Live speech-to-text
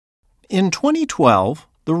In 2012,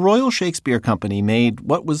 the Royal Shakespeare Company made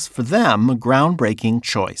what was for them a groundbreaking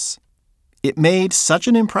choice. It made such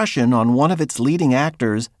an impression on one of its leading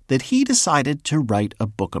actors that he decided to write a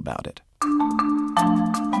book about it.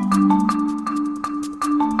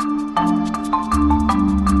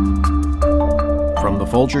 From the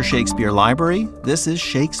Folger Shakespeare Library, this is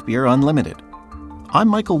Shakespeare Unlimited. I'm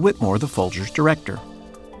Michael Whitmore, the Folger's director.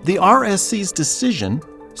 The RSC's decision,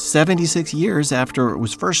 76 years after it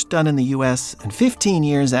was first done in the U.S. and 15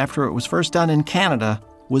 years after it was first done in Canada,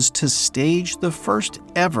 was to stage the first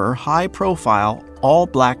ever high-profile,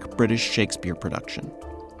 all-black British Shakespeare production.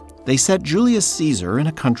 They set Julius Caesar in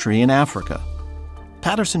a country in Africa.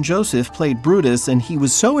 Patterson Joseph played Brutus, and he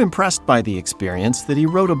was so impressed by the experience that he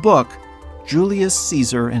wrote a book, Julius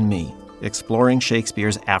Caesar and Me, exploring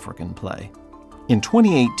Shakespeare's African play. In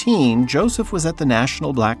 2018, Joseph was at the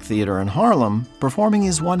National Black Theater in Harlem performing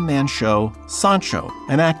his one-man show, Sancho,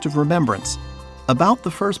 an Act of Remembrance, about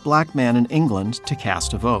the first black man in England to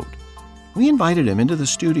cast a vote. We invited him into the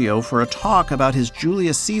studio for a talk about his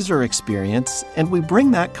Julius Caesar experience, and we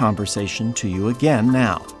bring that conversation to you again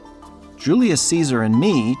now. Julius Caesar and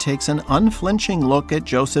Me takes an unflinching look at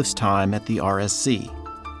Joseph's time at the RSC,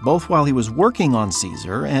 both while he was working on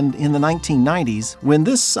Caesar and in the 1990s, when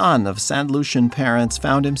this son of St. Lucian parents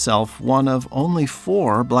found himself one of only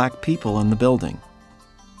 4 black people in the building.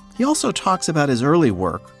 He also talks about his early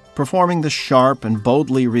work, performing the sharp and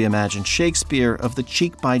boldly reimagined Shakespeare of the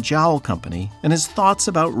Cheek by Jowl Company, and his thoughts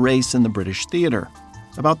about race in the British theater,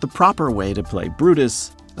 about the proper way to play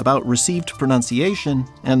Brutus, about received pronunciation,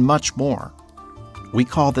 and much more. We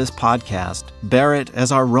call this podcast Bear It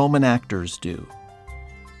as Our Roman Actors Do.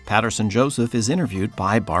 Patterson Joseph is interviewed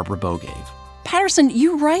by Barbara Bogave. Patterson,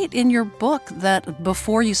 you write in your book that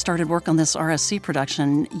before you started work on this RSC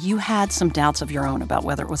production, you had some doubts of your own about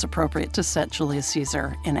whether it was appropriate to set Julius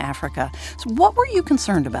Caesar in Africa. So what were you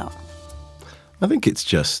concerned about? I think it's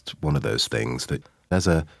just one of those things that as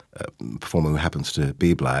a performer who happens to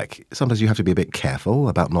be black, sometimes you have to be a bit careful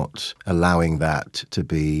about not allowing that to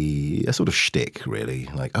be a sort of shtick, really.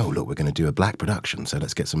 Like, oh, look, we're going to do a black production, so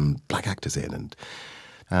let's get some black actors in. And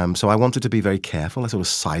so I wanted to be very careful. I sort of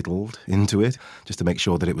sidled into it just to make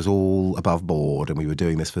sure that it was all above board and we were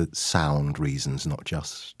doing this for sound reasons, not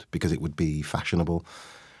just because it would be fashionable.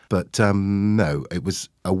 But no, it was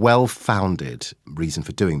a well-founded reason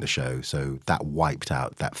for doing the show, so that wiped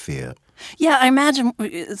out that fear. Yeah, I imagine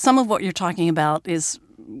some of what you're talking about is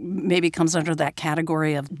maybe comes under that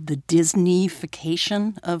category of the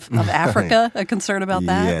Disney-fication of Africa, a concern about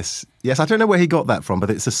that? Yes, I don't know where he got that from, but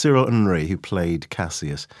it's a Cyril Henry who played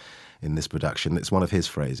Cassius in this production. It's one of his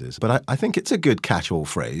phrases. But I think it's a good catch-all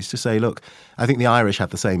phrase to say, look, I think the Irish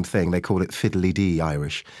have the same thing. They call it fiddly-dee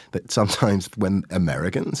Irish, that sometimes when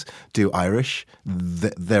Americans do Irish,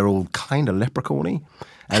 they're all kind of leprechaun-y.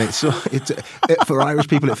 And it's for Irish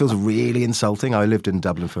people, it feels really insulting. I lived in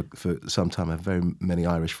Dublin for some time. I have very many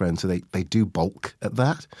Irish friends, so they do balk at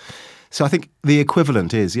that. So I think the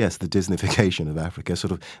equivalent is, yes, the Disneyfication of Africa,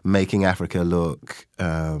 sort of making Africa look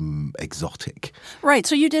exotic. Right.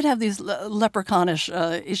 So you did have these leprechaunish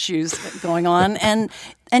issues going on.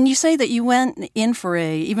 And you say that you went in for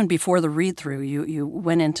even before the read-through, you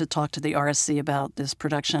went in to talk to the RSC about this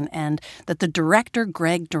production, and that the director,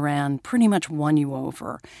 Greg Duran, pretty much won you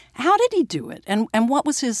over. How did he do it? And what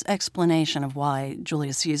was his explanation of why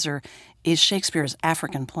Julius Caesar is Shakespeare's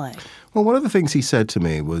African play? Well, one of the things he said to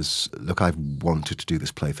me was, look, I've wanted to do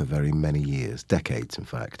this play for very many years, decades, in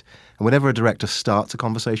fact. And whenever a director starts a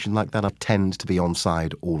conversation like that, I tend to be on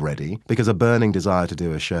side already, because a burning desire to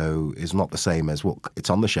do a show is not the same as, well,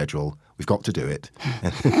 it's on the schedule, we've got to do it,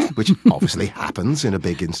 which obviously happens in a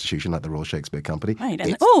big institution like the Royal Shakespeare Company. Right,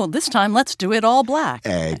 and this time let's do it all black.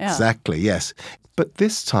 Exactly, yes. But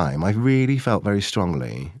this time I really felt very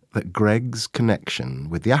strongly that Greg's connection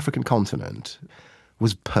with the African continent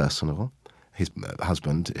was personal. His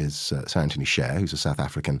husband is Sir Anthony Sher, who's a South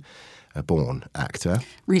African-born actor.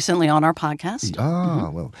 Recently on our podcast.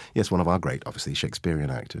 Well, yes, one of our great, obviously, Shakespearean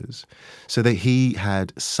actors. So that he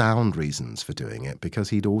had sound reasons for doing it because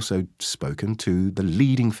he'd also spoken to the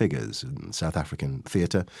leading figures in South African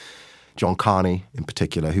theatre. John Carney, in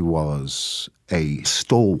particular, who was a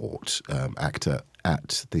stalwart actor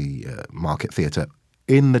at the Market Theatre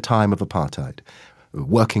in the time of apartheid,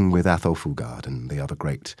 working with Athol Fugard and the other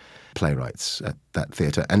great playwrights at that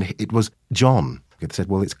theatre. And it was John who said,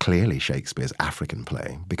 well, it's clearly Shakespeare's African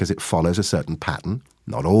play because it follows a certain pattern.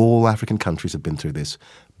 Not all African countries have been through this,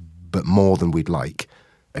 but more than we'd like.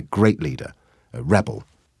 A great leader, a rebel,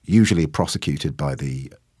 usually prosecuted by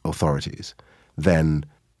the authorities, then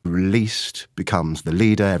released, becomes the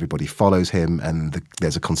leader, everybody follows him, and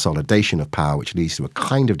there's a consolidation of power which leads to a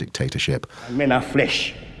kind of dictatorship. Men are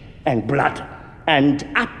flesh and blood and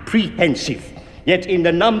apprehensive, yet in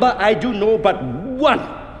the number I do know but one,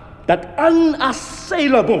 that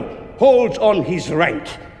unassailable holds on his rank,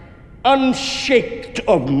 unshaked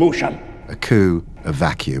of motion. A coup, a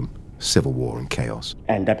vacuum, civil war and chaos.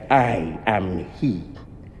 And that I am he.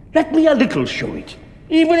 Let me a little show it,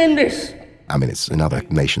 even in this. I mean, it's in other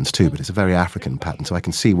nations too, but it's a very African pattern, so I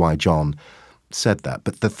can see why John said that.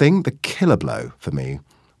 But the killer blow for me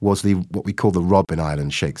was what we call the Robben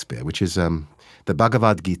Island Shakespeare, which is the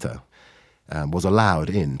Bhagavad Gita was allowed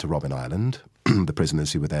into Robben Island, the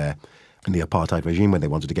prisoners who were there in the apartheid regime when they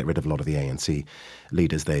wanted to get rid of a lot of the ANC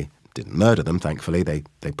leaders. They didn't murder them, thankfully. They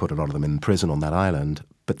put a lot of them in prison on that island.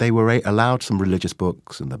 But they were allowed some religious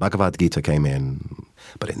books, and the Bhagavad Gita came in.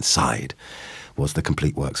 But inside was the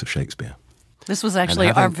complete works of Shakespeare. This was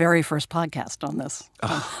actually our very first podcast on this.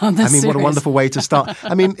 On this series. What a wonderful way to start.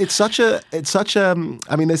 I mean, there's some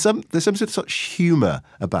sort of such humor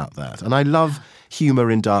about that. And I love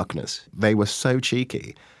humor in darkness. They were so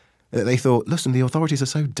cheeky that they thought, listen, the authorities are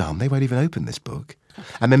so dumb, they won't even open this book.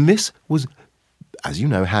 And then this was, as you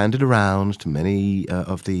know, handed around to many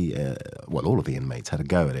all of the inmates had a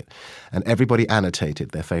go at it. And everybody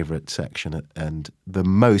annotated their favorite section. And the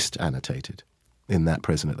most annotated in that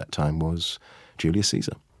prison at that time was Julius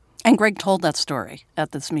Caesar. And Greg told that story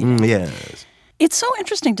at this meeting. Yes. It's so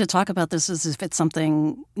interesting to talk about this as if it's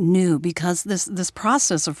something new, because this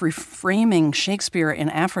process of reframing Shakespeare in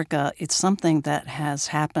Africa, it's something that has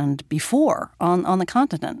happened before on the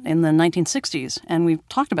continent in the 1960s. And we've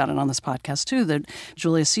talked about it on this podcast, too, that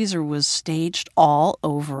Julius Caesar was staged all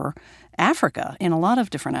over Africa in a lot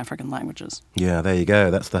of different African languages. Yeah, there you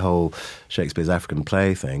go. That's the whole Shakespeare's African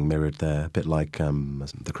play thing mirrored there, a bit like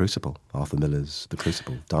The Crucible, Arthur Miller's The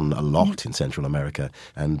Crucible, done a lot in Central America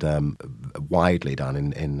and widely done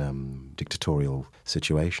in dictatorial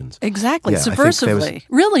situations. Exactly, subversively.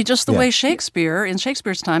 Really, just the way Shakespeare, in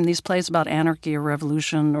Shakespeare's time, these plays about anarchy or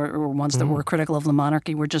revolution or ones that were critical of the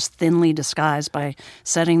monarchy were just thinly disguised by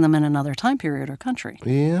setting them in another time period or country.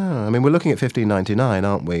 Yeah, I mean, we're looking at 1599,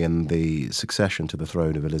 aren't we, and the succession to the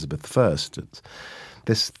throne of Elizabeth I. It's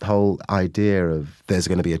this whole idea of there's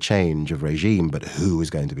going to be a change of regime, but who is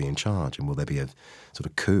going to be in charge, and will there be a sort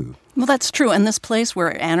of coup? Well, that's true. And this place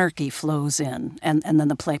where anarchy flows in, and then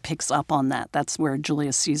the play picks up on that. That's where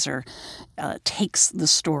Julius Caesar takes the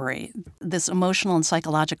story, this emotional and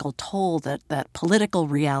psychological toll that political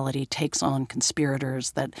reality takes on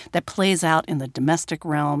conspirators, that plays out in the domestic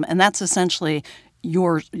realm. And that's essentially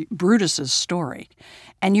Brutus's story.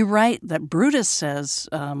 And you write that Brutus says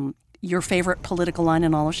your favorite political line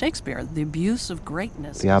in all of Shakespeare, the abuse of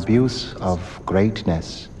greatness. The abuse of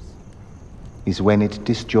greatness is when it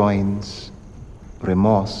disjoins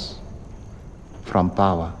remorse from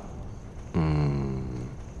power.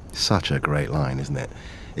 Such a great line, isn't it?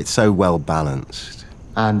 It's so well balanced.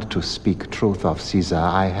 And to speak truth of Caesar,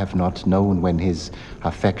 I have not known when his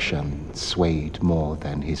affection swayed more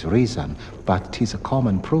than his reason, but 'tis a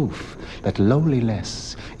common proof that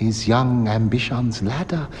lowliness is young ambition's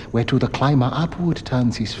ladder, whereto the climber upward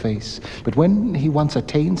turns his face. But when he once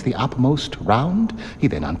attains the upmost round, he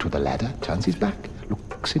then unto the ladder turns his back,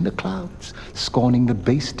 looks in the clouds, scorning the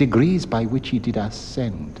base degrees by which he did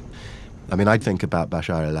ascend. I mean, I think about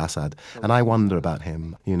Bashar al-Assad, and I wonder about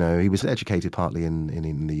him. You know, he was educated partly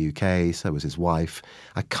in the UK, so was his wife.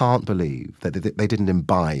 I can't believe that they didn't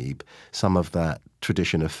imbibe some of that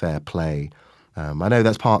tradition of fair play. I know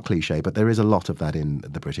that's part cliche, but there is a lot of that in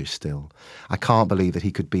the British still. I can't believe that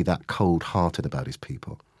he could be that cold-hearted about his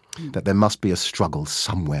people, that there must be a struggle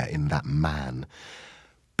somewhere in that man.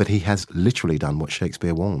 But he has literally done what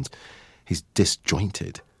Shakespeare warns. He's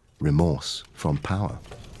disjointed remorse from power.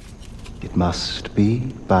 It must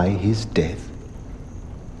be by his death.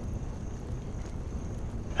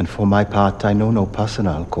 And for my part, I know no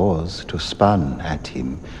personal cause to spurn at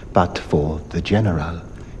him, but for the general,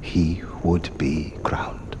 he would be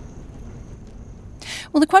crowned.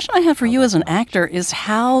 Well, the question I have for you as an actor is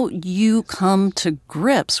how you come to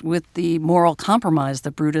grips with the moral compromise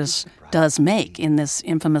that Brutus does make in this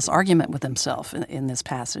infamous argument with himself in this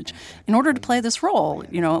passage. In order to play this role,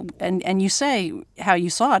 you know, and you say how you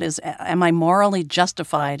saw it is, am I morally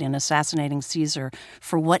justified in assassinating Caesar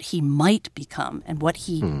for what he might become and what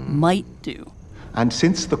he might do? And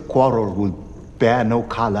since the quarrel will bear no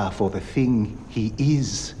color for the thing he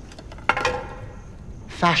is,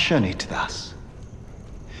 fashion it thus,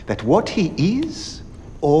 that what he is,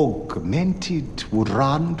 augmented, would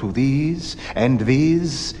run to these and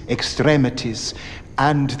these extremities,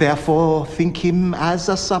 and therefore think him as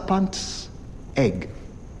a serpent's egg,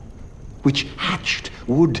 which hatched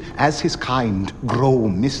would, as his kind, grow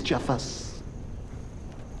mischievous,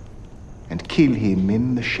 and kill him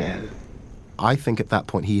in the shell. I think at that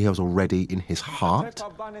point he has already in his heart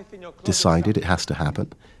decided it has to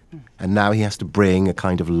happen. And now he has to bring a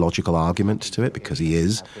kind of logical argument to it because he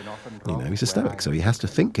is, he's a Stoic, so he has to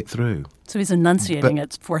think it through. So he's enunciating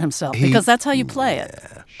it for himself because that's how you play it,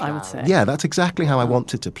 I would say. Yeah, that's exactly how I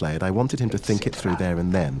wanted to play it. I wanted him to think it through there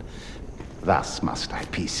and then. Thus must I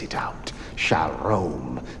piece it out. Shall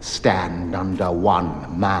Rome stand under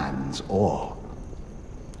one man's awe?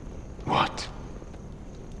 What?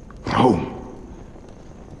 Rome?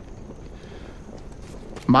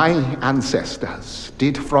 My ancestors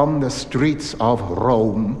did from the streets of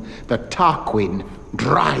Rome the Tarquin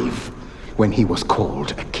drive when he was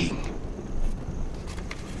called a king.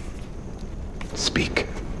 Speak.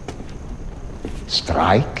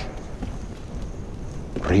 Strike.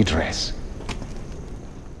 Redress.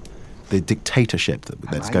 The dictatorship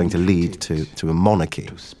that's going to lead to a monarchy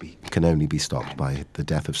can only be stopped by the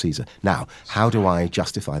death of Caesar. Now, how do I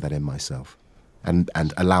justify that in myself and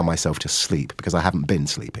allow myself to sleep? Because I haven't been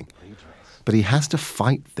sleeping. But he has to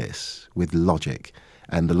fight this with logic.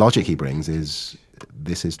 And the logic he brings is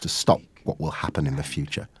this is to stop what will happen in the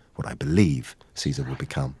future, what I believe Caesar will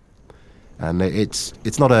become. And it's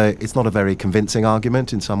not a very convincing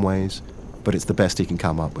argument in some ways, but it's the best he can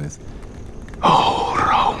come up with. Oh,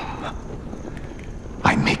 Rome,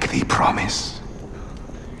 I make thee promise.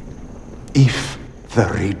 If the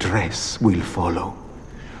redress will follow,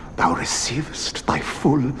 thou receivest thy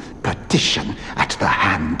full petition at the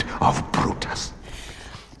hand of Brutus.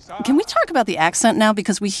 Can we talk about the accent now?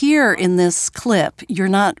 Because we hear in this clip, you're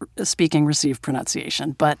not speaking received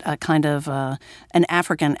pronunciation, but a kind of an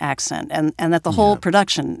African accent, and that the whole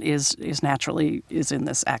production is naturally in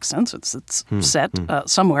this accent. So it's set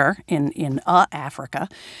somewhere in Africa,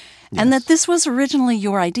 and that this was originally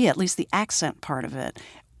your idea, at least the accent part of it.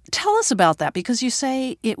 Tell us about that, because you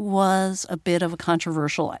say it was a bit of a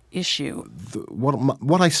controversial issue.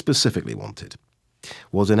 What I specifically wanted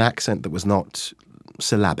was an accent that was not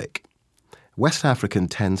syllabic. West African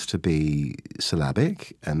tends to be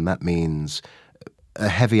syllabic, and that means a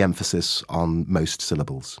heavy emphasis on most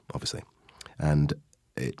syllables, obviously. And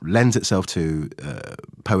it lends itself to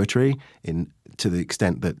poetry to the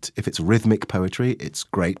extent that if it's rhythmic poetry, it's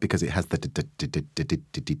great because it has the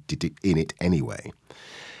in it anyway.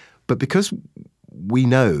 But because we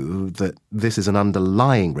know that this is an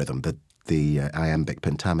underlying rhythm, that the iambic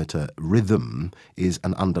pentameter rhythm is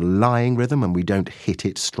an underlying rhythm, and we don't hit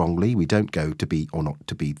it strongly. We don't go to be or not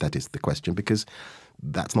to be, that is the question, because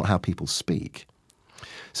that's not how people speak.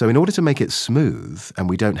 So in order to make it smooth, and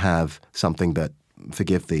we don't have something that,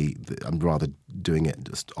 forgive I'm rather doing it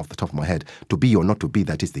just off the top of my head, to be or not to be,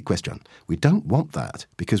 that is the question. We don't want that,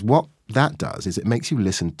 because what that does is it makes you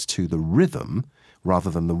listen to the rhythm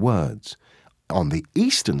rather than the words. On the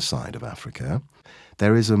eastern side of Africa,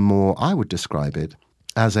 there is I would describe it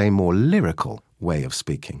as a more lyrical way of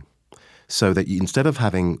speaking. So that instead of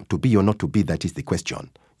having to be or not to be, that is the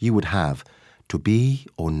question, you would have to be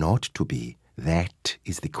or not to be, that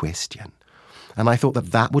is the question. And I thought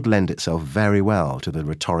that would lend itself very well to the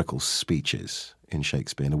rhetorical speeches in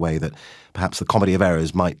Shakespeare in a way that perhaps the Comedy of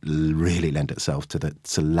Errors might really lend itself to the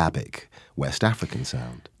syllabic West African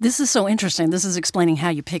sound. This is so interesting. This is explaining how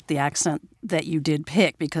you picked the accent that you did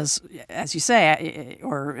pick, because, as you say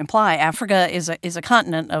or imply, Africa is a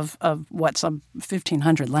continent of what, some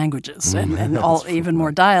 1,500 languages and all even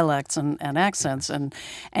more dialects and accents. And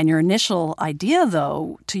your initial idea,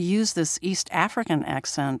 though, to use this East African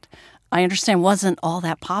accent, I understand, wasn't all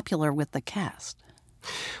that popular with the cast.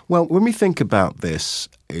 Well, when we think about this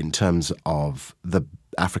in terms of the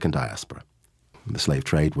African diaspora, the slave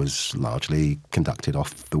trade was largely conducted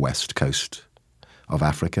off the west coast of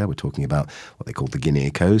Africa. We're talking about what they call the Guinea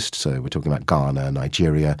coast, so we're talking about Ghana,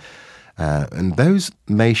 Nigeria, and those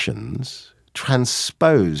nations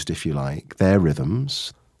transposed, if you like, their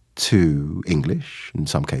rhythms to English, in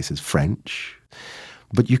some cases French.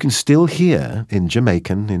 But you can still hear in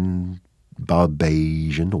Jamaican, in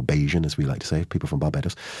Barbadian, or Bajan as we like to say, people from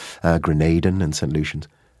Barbados, Grenadan and St. Lucians,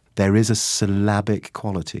 there is a syllabic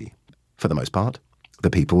quality. For the most part, the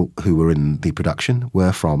people who were in the production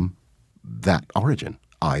were from that origin,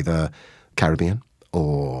 either Caribbean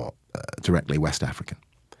or directly West African.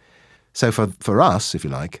 So for us, if you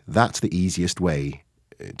like, that's the easiest way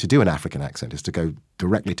to do an African accent, is to go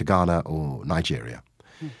directly to Ghana or Nigeria.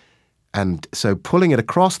 And so pulling it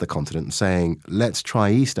across the continent and saying, let's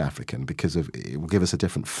try East African because it will give us a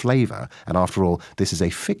different flavor. And after all, this is a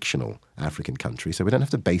fictional African country, so we don't have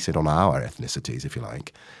to base it on our ethnicities, if you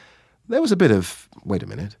like. There was a bit of, wait a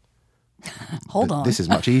minute. Hold on. This is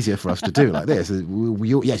much easier for us to do like this.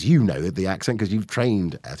 Yes, you know the accent because you've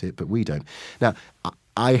trained at it, but we don't. Now,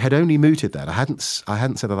 I had only mooted that. I hadn't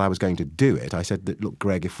said that I was going to do it. I said that, look,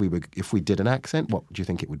 Greg, if we did an accent, what do you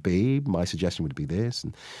think it would be? My suggestion would be this.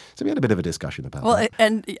 And so we had a bit of a discussion about that. Well,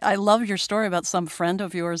 and I love your story about some friend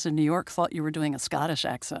of yours in New York thought you were doing a Scottish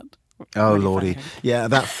accent. Oh, Lordy. Yeah,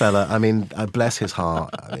 that fella, I mean, bless his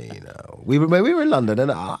heart. I mean, we were in London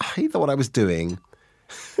and he thought I was doing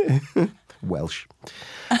Welsh.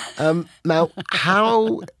 Now,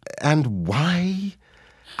 how and why...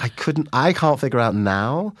 I can't figure out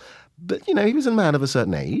now, but, he was a man of a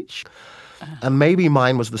certain age. And maybe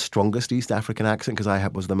mine was the strongest East African accent because I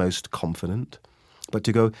was the most confident. But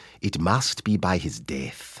to go, it must be by his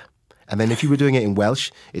death. And then if you were doing it in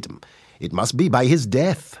Welsh, it must be by his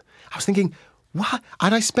death. I was thinking, what?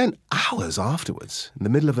 And I spent hours afterwards in the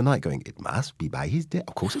middle of the night going, it must be by his death.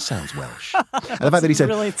 Of course it sounds Welsh. And the fact that he said,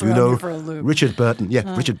 really Richard Burton,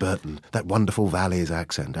 Richard Burton, that wonderful Valleys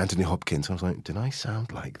accent, Anthony Hopkins. I was like, did I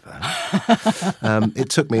sound like that? It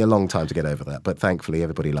took me a long time to get over that, but thankfully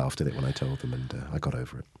everybody laughed at it when I told them and I got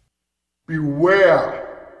over it.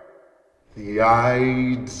 Beware the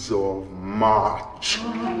Ides of March.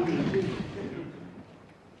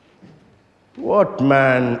 What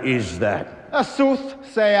man is that? A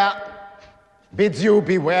soothsayer bids you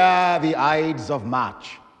beware the Ides of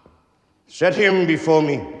March. Set him before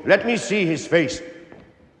me. Let me see his face.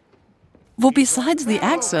 Well, besides the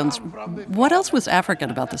accents, what else was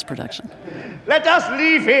African about this production? Let us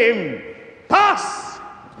leave him. Pass!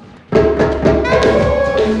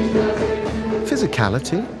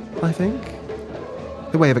 Physicality, I think.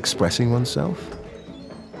 The way of expressing oneself.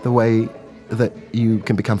 The way that you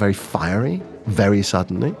can become very fiery very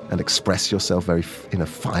suddenly and express yourself in a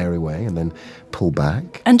fiery way and then pull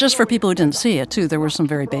back. And just for people who didn't see it, too, there were some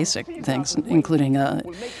very basic things, including,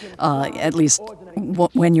 at least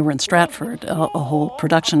when you were in Stratford, a whole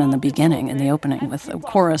production in the beginning, in the opening, with a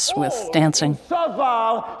chorus, with dancing. Serve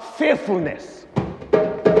our faithfulness.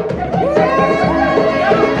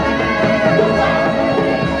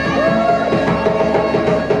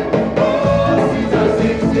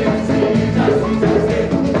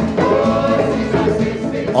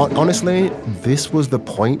 Honestly, this was the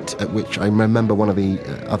point at which I remember one of the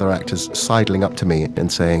other actors sidling up to me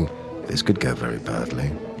and saying, this could go very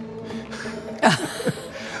badly.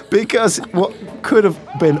 Because what could have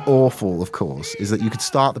been awful, of course, is that you could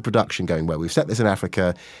start the production going, well, we've set this in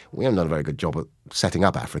Africa. We haven't done a very good job at setting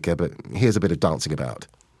up Africa, but here's a bit of dancing about.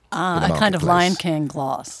 A kind of Lion King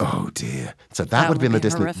gloss. Oh, dear. So that would have been the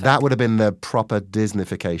Disney. Horrific. That would have been the proper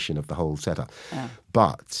Disneyfication of the whole setup. Yeah.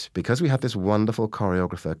 But because we had this wonderful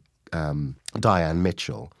choreographer, Diane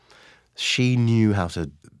Mitchell, she knew how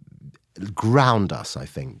to ground us, I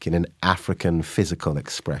think, in an African physical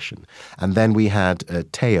expression. And then we had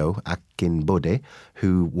Teo Akinbode,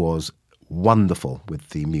 who was wonderful with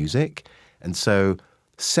the music. And so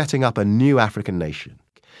setting up a new African nation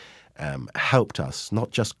helped us, not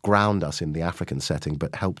just ground us in the African setting,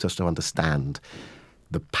 but helped us to understand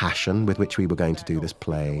the passion with which we were going to do this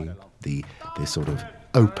play, the sort of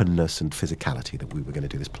openness and physicality that we were going to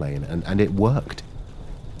do this play in, and it worked.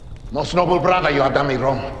 Most noble brother, you have done me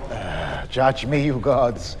wrong. Judge me, you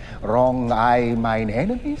gods. Wrong I mine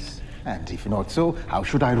enemies? And if not so, how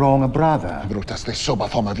should I wrong a brother? Brutus, this sober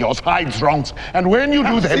form of yours hides wrongs, and when you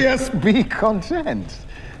do them... Yes, be content.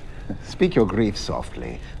 Speak your grief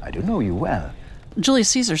softly. I do know you well. Julius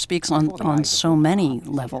Caesar speaks on so many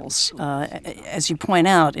levels. As you point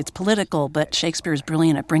out, it's political, but Shakespeare is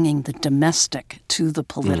brilliant at bringing the domestic to the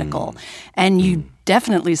political. And you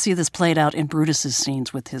definitely see this played out in Brutus's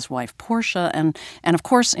scenes with his wife Portia, and of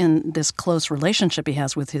course in this close relationship he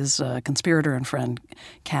has with his conspirator and friend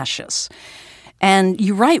Cassius. And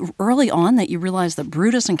you write early on that you realize that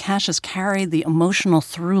Brutus and Cassius carry the emotional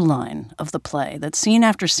through line of the play, that scene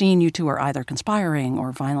after scene you two are either conspiring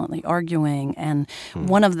or violently arguing. And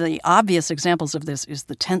one of the obvious examples of this is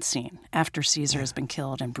the tent scene after Caesar has been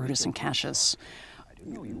killed and Brutus and Cassius,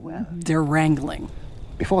 they're wrangling.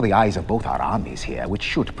 Before the eyes of both our armies here, which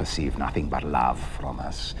should perceive nothing but love from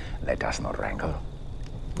us, let us not wrangle.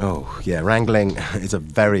 Oh, yeah, wrangling is a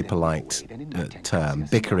very polite term.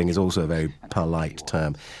 Bickering is also a very polite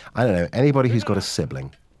term. I don't know, anybody who's got a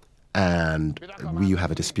sibling and you have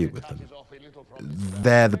a dispute with them,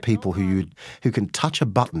 they're the people who can touch a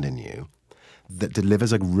button in you that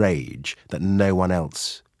delivers a rage that no one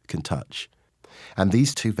else can touch. And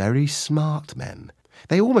these two very smart men,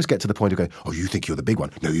 they almost get to the point of going, oh, you think you're the big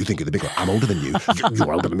one. No, you think you're the big one. I'm older than you.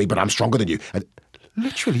 You're older than me, but I'm stronger than you. And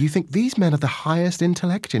literally, you think these men are the highest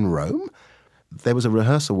intellect in Rome? There was a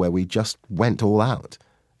rehearsal where we just went all out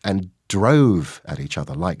and drove at each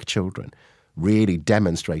other like children, really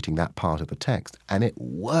demonstrating that part of the text. And it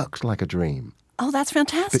worked like a dream. Oh, that's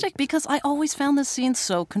fantastic, because I always found this scene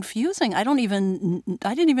so confusing. I didn't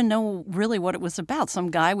even know really what it was about. Some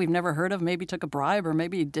guy we've never heard of maybe took a bribe, or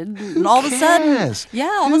maybe he didn't. And all of a sudden,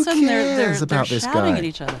 all of a sudden they're shouting at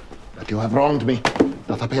each other. But you have wronged me,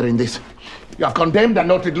 not appearing this. You have condemned and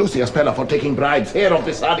noted Lucius Pella for taking bribes, heir of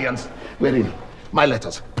this alliance, wherein my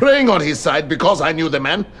letters, praying on his side because I knew the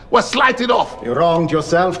man, were slighted off. You wronged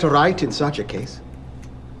yourself to write in such a case.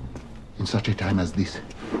 In such a time as this,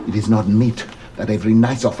 it is not meet that every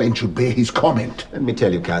nice offense should bear his comment. Let me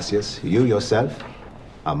tell you, Cassius, you yourself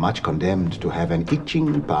are much condemned to have an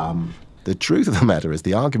itching palm. The truth of the matter is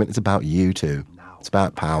the argument is about you two. It's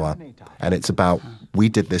about power. And it's about, we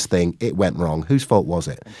did this thing, it went wrong, whose fault was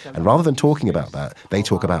it? And rather than talking about that, they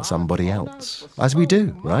talk about somebody else. As we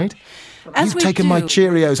do, right? You've taken my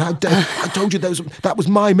Cheerios. How dare I told you that was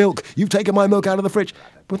my milk. You've taken my milk out of the fridge.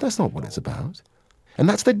 But that's not what it's about. And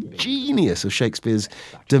that's the genius of Shakespeare's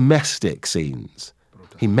domestic scenes.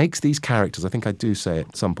 He makes these characters, I think I do say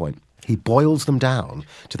at some point, he boils them down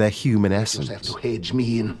to their human essence. You have to hedge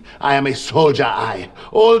me in. I am a soldier,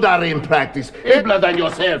 older in practice, abler than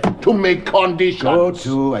yourself to make conditions. Go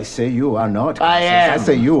to, I say you are not. I am. I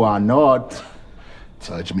say you are not.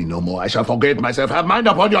 Urge me no more. I shall forget myself. Have mind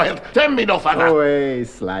upon your health. Tell me no further. Oh, a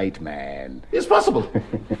slight man. It's possible.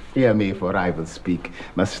 Hear me, for I will speak.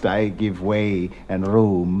 Must I give way and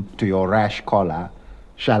room to your rash choler?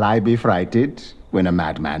 Shall I be frighted when a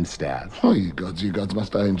madman stares? Oh, ye gods,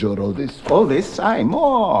 must I endure all this? All this, I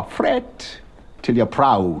more. Fret till your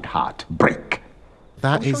proud heart break.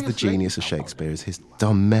 That is the genius of Shakespeare, is his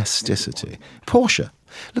domesticity. Portia,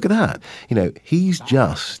 look at that. You know, he's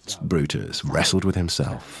just, Brutus, wrestled with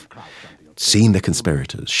himself, seen the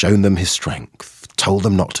conspirators, shown them his strength, told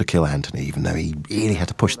them not to kill Antony, even though he really had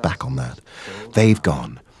to push back on that. They've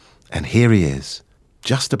gone. And here he is,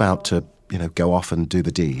 just about to, go off and do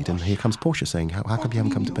the deed. And here comes Portia saying, how come you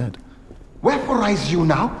haven't come to bed? Wherefore rise you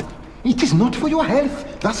now? It is not for your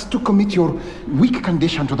health thus to commit your weak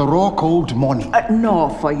condition to the raw cold morning. Nor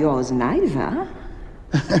for yours neither.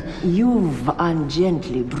 You've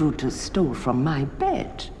ungently, Brutus, stole from my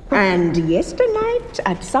bed. And yesternight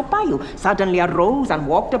at supper you suddenly arose and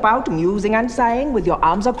walked about musing and sighing with your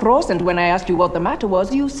arms across, and when I asked you what the matter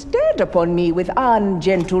was, you stared upon me with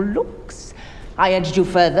ungentle looks. I urged you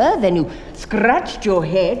further, then you scratched your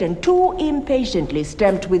head and too impatiently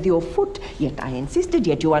stamped with your foot. Yet I insisted,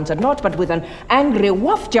 yet you answered not, but with an angry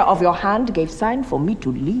wafture of your hand gave sign for me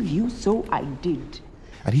to leave you, so I did.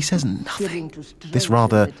 And he says nothing. This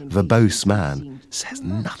rather verbose man says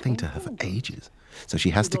nothing to her for ages. So she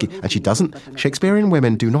has to keep, and she doesn't, Shakespearean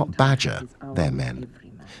women do not badger their men.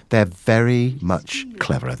 They're very much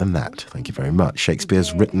cleverer than that. Thank you very much.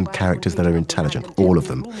 Shakespeare's written characters that are intelligent, all of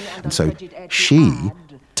them. And so she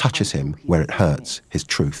touches him where it hurts, his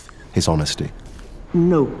truth, his honesty.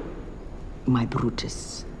 No, my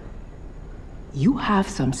Brutus. You have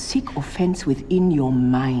some sick offense within your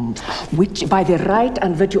mind, which by the right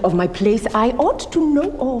and virtue of my place I ought to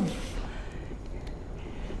know of.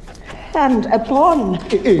 And upon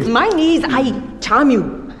my knees I charm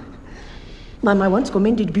you by my once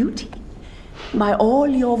commended beauty, by all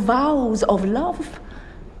your vows of love,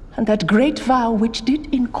 and that great vow which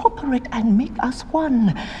did incorporate and make us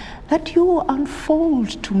one, that you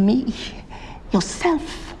unfold to me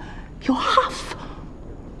yourself, your half.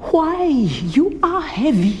 Why, you are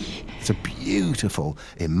heavy. It's a beautiful,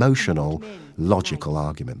 emotional, logical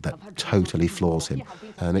argument that totally floors him.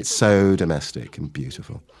 And it's so domestic and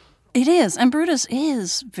beautiful. It is. And Brutus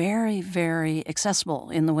is very, very accessible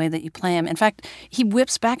in the way that you play him. In fact, he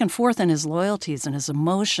whips back and forth in his loyalties and his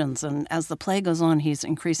emotions. And as the play goes on, he's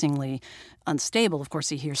increasingly unstable. Of course,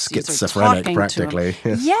 he hears Caesar talking practically.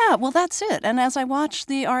 to him. Yeah, well, that's it. And as I watched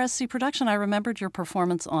the RSC production, I remembered your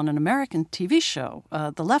performance on an American TV show,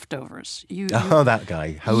 The Leftovers. That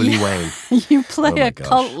guy, Holy Wayne. You play a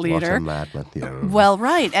cult leader. What a madman. Yeah. Well,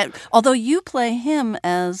 right. Although you play him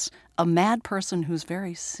as a mad person who's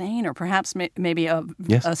very sane, or perhaps maybe a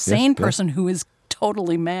sane person who is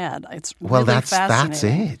totally mad. It's really Well, that's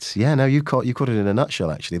fascinating. it. Yeah, no, you caught it in a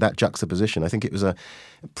nutshell, actually, that juxtaposition. I think it was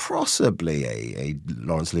possibly a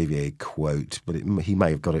Laurence Olivier quote, but he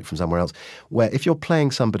may have got it from somewhere else, where if you're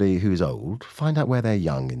playing somebody who's old, find out where they're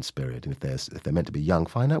young in spirit. And if they're meant to be young,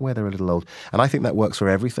 find out where they're a little old. And I think that works for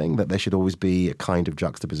everything, that there should always be a kind of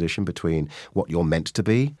juxtaposition between what you're meant to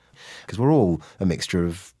be, because we're all a mixture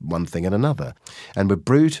of one thing and another. And with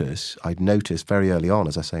Brutus, I'd noticed very early on,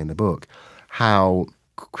 as I say in the book, how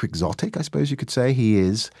quixotic, I suppose you could say, he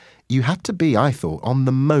is. You had to be, I thought, on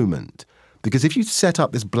the moment. Because if you set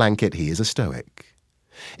up this blanket, he is a Stoic,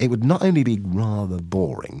 it would not only be rather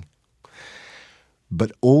boring,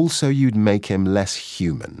 but also you'd make him less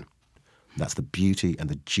human. That's the beauty and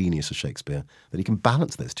the genius of Shakespeare, that he can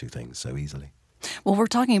balance those two things so easily. Well, we're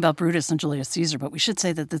talking about Brutus and Julius Caesar, but we should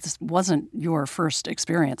say that this wasn't your first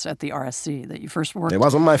experience at the RSC, that you first worked... It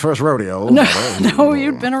wasn't my first rodeo. No,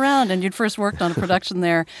 you'd been around, and you'd first worked on a production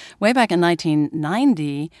there way back in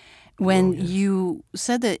 1990, when you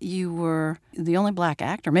said that you were the only black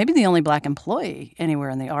actor, maybe the only black employee anywhere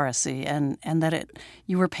in the RSC, and that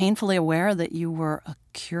you were painfully aware that you were a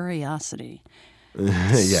curiosity.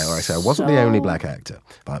 Yeah, right. So I wasn't the only black actor,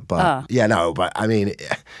 but I mean,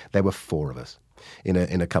 there were four of us in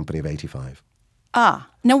a company of 85.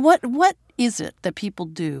 Now what is it that people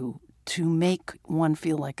do to make one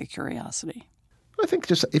feel like a curiosity? I think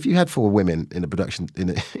just if you had four women in a production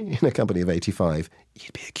in a company of 85,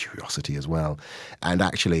 you'd be a curiosity as well. And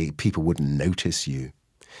actually, people wouldn't notice you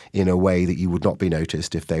in a way that you would not be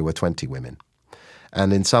noticed if they were 20 women.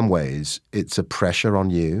 And in some ways, it's a pressure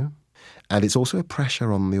on you, and it's also a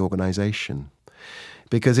pressure on the organization.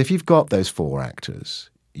 Because if you've got those four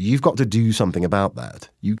actors, you've got to do something about that.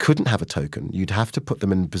 You couldn't have a token. You'd have to put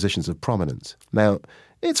them in positions of prominence. Now,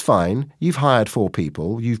 it's fine. You've hired four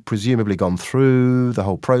people. You've presumably gone through the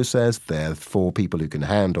whole process. They're four people who can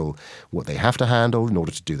handle what they have to handle in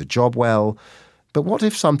order to do the job well. But what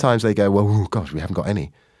if sometimes they go, well, oh gosh, we haven't got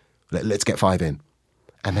any. Let's get five in.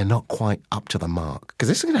 And they're not quite up to the mark. Because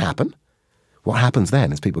this is going to happen. What happens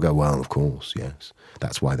then is people go, well, of course, yes.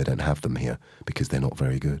 That's why they don't have them here, because they're not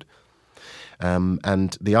very good. And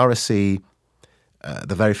the RSC,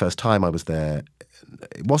 the very first time I was there,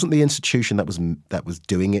 it wasn't the institution that was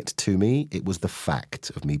doing it to me. It was the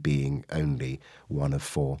fact of me being only one of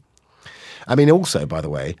four. I mean, also, by the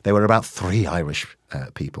way, there were about three Irish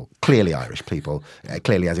people, clearly Irish people,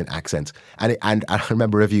 clearly as in accents. And I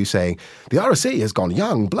remember a review saying, the RSC has gone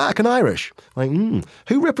young, black and Irish. Like,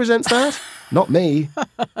 who represents that? Not me.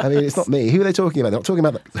 I mean, it's not me. Who are they talking about? They're not talking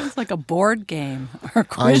about that. It's like a board game or a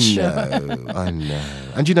quiz show. I know.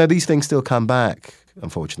 And you know, these things still come back.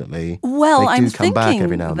 Unfortunately, well, they do I'm come back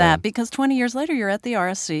every now thinking and that then. because 20 years later you're at the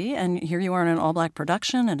RSC and here you are in an all-black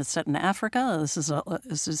production and it's set in Africa.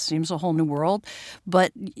 This seems a whole new world.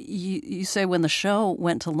 But you say when the show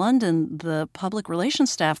went to London, the public relations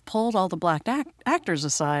staff pulled all the black actors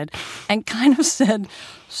aside and kind of said,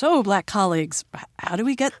 "So, black colleagues, how do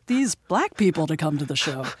we get these black people to come to the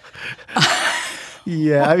show?"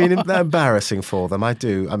 Yeah, I mean, embarrassing for them. I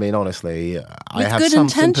do. I mean, honestly, I have good some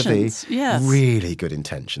intentions, sympathy. yes. Really good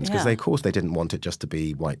intentions, because Yeah. of course they didn't want it just to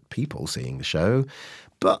be white people seeing the show.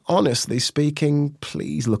 But honestly speaking,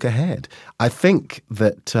 please look ahead. I think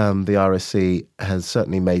that the RSC has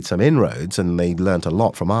certainly made some inroads, and they learnt a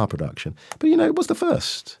lot from our production. But you know, it was the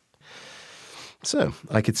first. So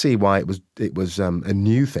I could see why it was a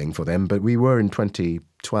new thing for them. But we were in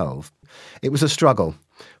 2012. It was a struggle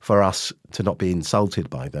for us to not be insulted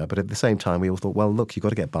by that. But at the same time, we all thought, well, look, you've got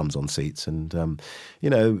to get bums on seats. And, you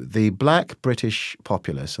know, the black British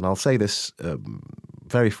populace, and I'll say this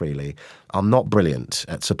very freely, are not brilliant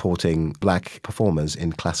at supporting black performers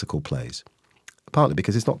in classical plays. Partly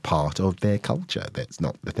because it's not part of their culture. That's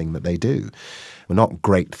not the thing that they do. We're not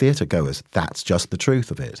great theatre goers. That's just the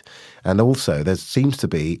truth of it. And also, there seems to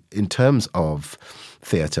be, in terms of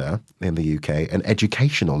theatre in the UK, an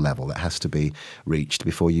educational level that has to be reached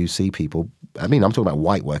before you see people. I mean, I'm talking about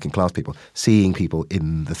white working class people seeing people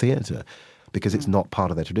in the theatre, because it's not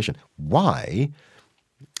part of their tradition. Why?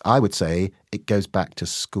 I would say it goes back to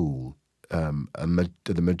school.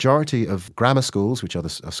 The majority of grammar schools, which are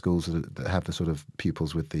schools that have the sort of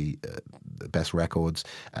pupils with the best records,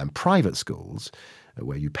 and private schools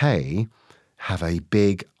where you pay, have a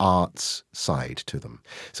big arts side to them.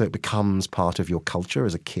 So it becomes part of your culture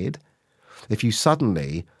as a kid. If you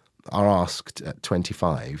suddenly are asked at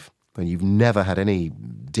 25, and you've never had any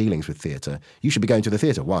dealings with theatre, you should be going to the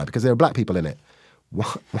theatre. Why? Because there are black people in it.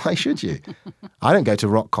 Why should you? I don't go to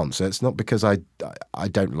rock concerts, not because I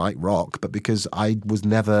don't like rock, but because I was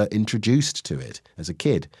never introduced to it as a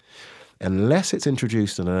kid. unless it's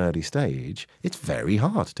introduced at an early stage, it's very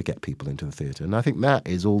hard to get people into the theatre. And I think that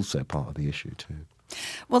is also part of the issue too.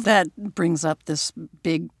 Well, that brings up this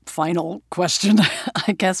big final question,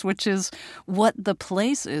 I guess, which is what the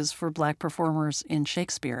place is for Black performers in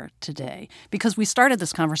Shakespeare today. Because we started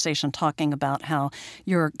this conversation talking about how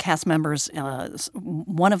your cast members,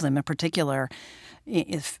 one of them in particular,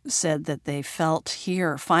 said that they felt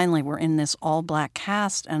here, finally, we're in this all-Black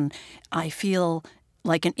cast, and I feel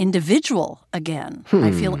like an individual again.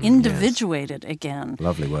 I feel individuated again.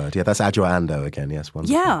 Lovely word. Yeah, that's Adjoa Andoh again. Yes,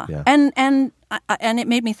 wonderful. Yeah. And it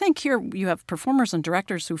made me think, here you have performers and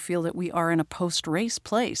directors who feel that we are in a post-race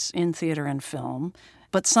place in theater and film,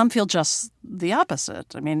 but some feel just the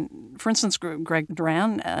opposite. I mean, for instance, Greg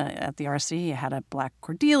Duran at the RSC had a Black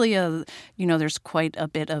Cordelia. You know, there's quite a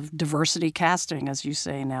bit of diversity casting, as you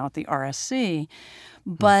say now, at the RSC.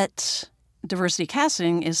 But diversity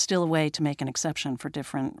casting is still a way to make an exception for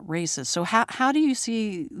different races. So how do you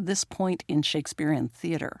see this point in Shakespearean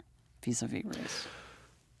theater vis-a-vis race?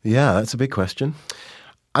 Yeah, that's a big question.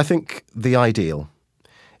 I think the ideal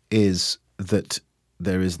is that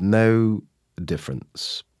there is no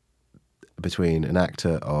difference between an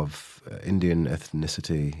actor of Indian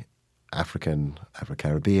ethnicity, African,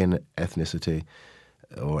 Afro-Caribbean ethnicity,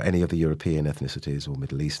 or any of the European ethnicities or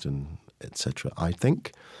Middle Eastern, etc. I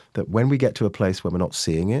think that when we get to a place where we're not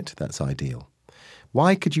seeing it, that's ideal.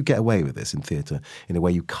 Why could you get away with this in theatre in a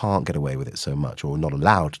way you can't get away with it so much, or not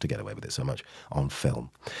allowed to get away with it so much on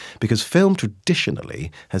film? Because film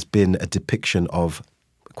traditionally has been a depiction of,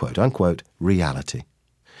 quote-unquote, reality.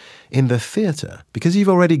 In the theatre, because you've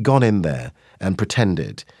already gone in there and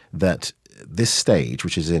pretended that this stage,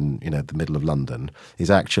 which is in the middle of London, is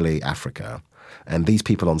actually Africa, and these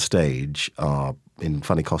people on stage are in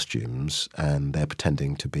funny costumes and they're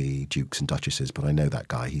pretending to be dukes and duchesses, but I know that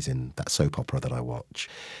guy, he's in that soap opera that I watch.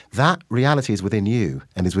 That reality is within you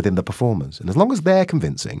and is within the performers. And as long as they're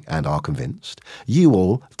convincing and are convinced, you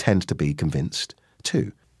all tend to be convinced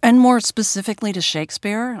too. And more specifically to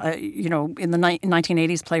Shakespeare, in the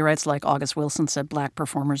 1980s, playwrights like August Wilson said Black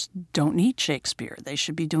performers don't need Shakespeare. They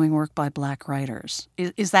should be doing work by Black writers.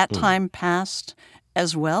 Is that time past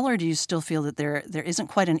as well, or do you still feel that there isn't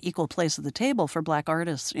quite an equal place at the table for Black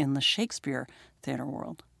artists in the Shakespeare theater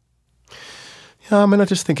world? Yeah, I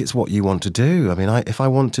just think it's what you want to do. If I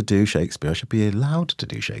want to do Shakespeare, I should be allowed to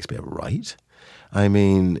do Shakespeare, right?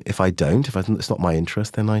 If I don't, if it's not my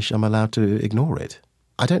interest, then I'm allowed to ignore it.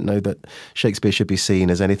 I don't know that Shakespeare should be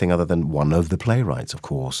seen as anything other than one of the playwrights, of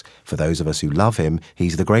course. For those of us who love him,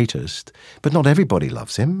 he's the greatest. But not everybody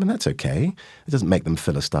loves him, and that's okay. It doesn't make them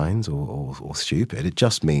Philistines or stupid. It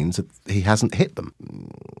just means that he hasn't hit them.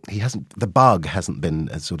 The bug hasn't been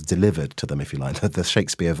sort of delivered to them, if you like, the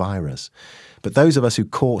Shakespeare virus. But those of us who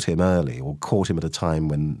caught him early, or caught him at a time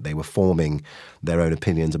when they were forming their own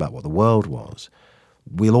opinions about what the world was,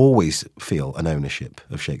 we'll always feel an ownership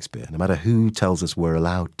of Shakespeare, no matter who tells us we're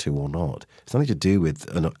allowed to or not. It's nothing to do with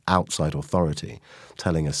an outside authority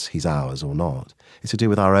telling us he's ours or not. It's to do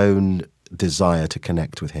with our own desire to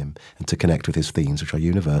connect with him and to connect with his themes, which are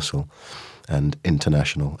universal and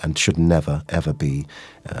international and should never, ever be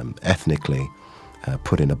ethnically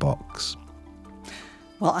put in a box.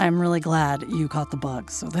 Well, I'm really glad you caught the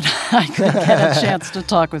bug so that I could get a chance to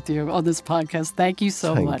talk with you on this podcast. Thank you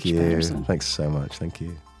so much, Patterson. Thanks so much. Thank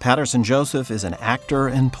you. Patterson Joseph is an actor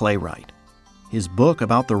and playwright. His book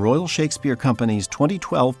about the Royal Shakespeare Company's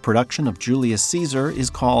 2012 production of Julius Caesar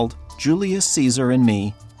is called Julius Caesar and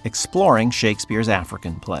Me, Exploring Shakespeare's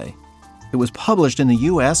African Play. It was published in the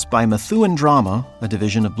U.S. by Methuen Drama, a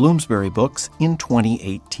division of Bloomsbury Books, in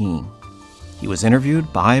 2018. He was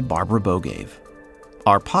interviewed by Barbara Bogave.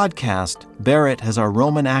 Our podcast, Bear It As Our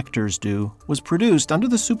Roman Actors Do, was produced under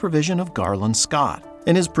the supervision of Garland Scott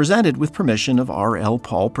and is presented with permission of R.L.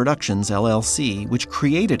 Paul Productions, LLC, which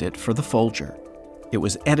created it for the Folger. It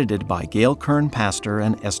was edited by Gail Kern-Pastor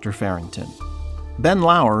and Esther Farrington. Ben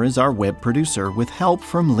Lauer is our web producer with help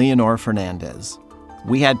from Leonor Fernandez.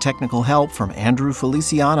 We had technical help from Andrew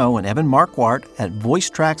Feliciano and Evan Marquardt at Voice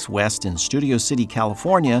Tracks West in Studio City,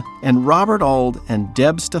 California, and Robert Auld and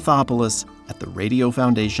Deb Stathopoulos at the Radio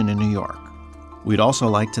Foundation in New York. We'd also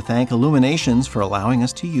like to thank Illuminations for allowing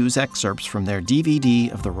us to use excerpts from their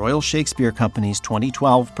DVD of the Royal Shakespeare Company's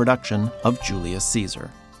 2012 production of Julius Caesar.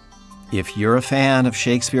 If you're a fan of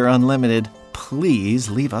Shakespeare Unlimited, please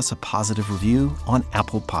leave us a positive review on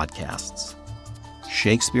Apple Podcasts.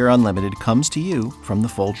 Shakespeare Unlimited comes to you from the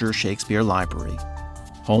Folger Shakespeare Library.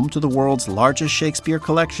 Home to the world's largest Shakespeare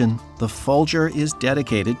collection, the Folger is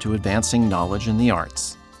dedicated to advancing knowledge in the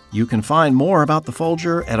arts. You can find more about the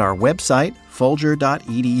Folger at our website,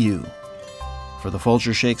 folger.edu. For the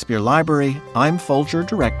Folger Shakespeare Library, I'm Folger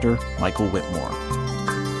Director Michael Whitmore.